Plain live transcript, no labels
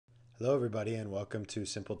Hello everybody and welcome to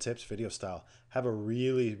Simple Tips video style. Have a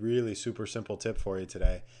really super simple tip for you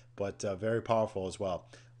today, but very powerful as well.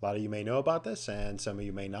 A lot of you may know about this and some of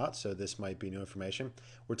you may not, so this might be new information.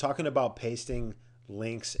 We're talking about pasting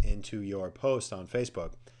links into your post on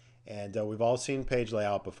Facebook. And we've all seen page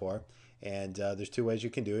layout before, and there's two ways you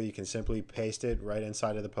can do it. You can simply paste it right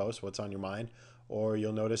inside of the post, what's on your mind, or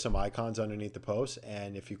you'll notice some icons underneath the post,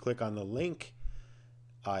 and if you click on the link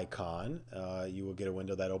icon, you will get a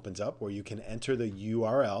window that opens up where you can enter the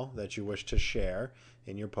URL that you wish to share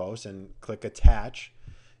in your post and click attach.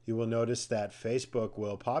 You will notice that Facebook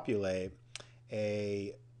will populate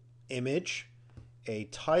a image, a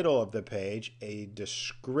title of the page, a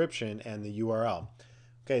description, and the URL.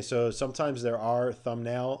 Okay, so sometimes there are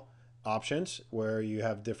thumbnail options where you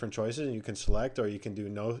have different choices and you can select, or you can do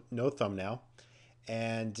no thumbnail,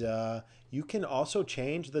 and you can also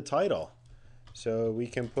change the title. So we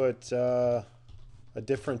can put a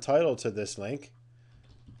different title to this link,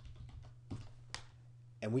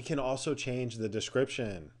 and we can also change the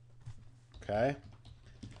description. Okay,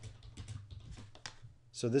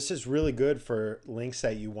 so this is really good for links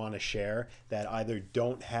that you want to share that either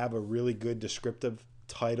don't have a really good descriptive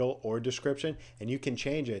title or description, and you can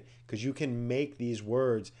change it because you can make these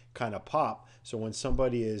words kind of pop. So when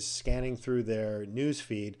somebody is scanning through their news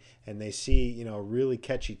feed and they see, a really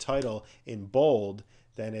catchy title in bold,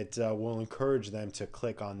 then it will encourage them to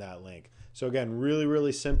click on that link. So again,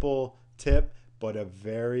 really simple tip, but a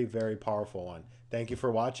very powerful one. Thank you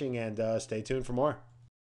for watching, and stay tuned for more.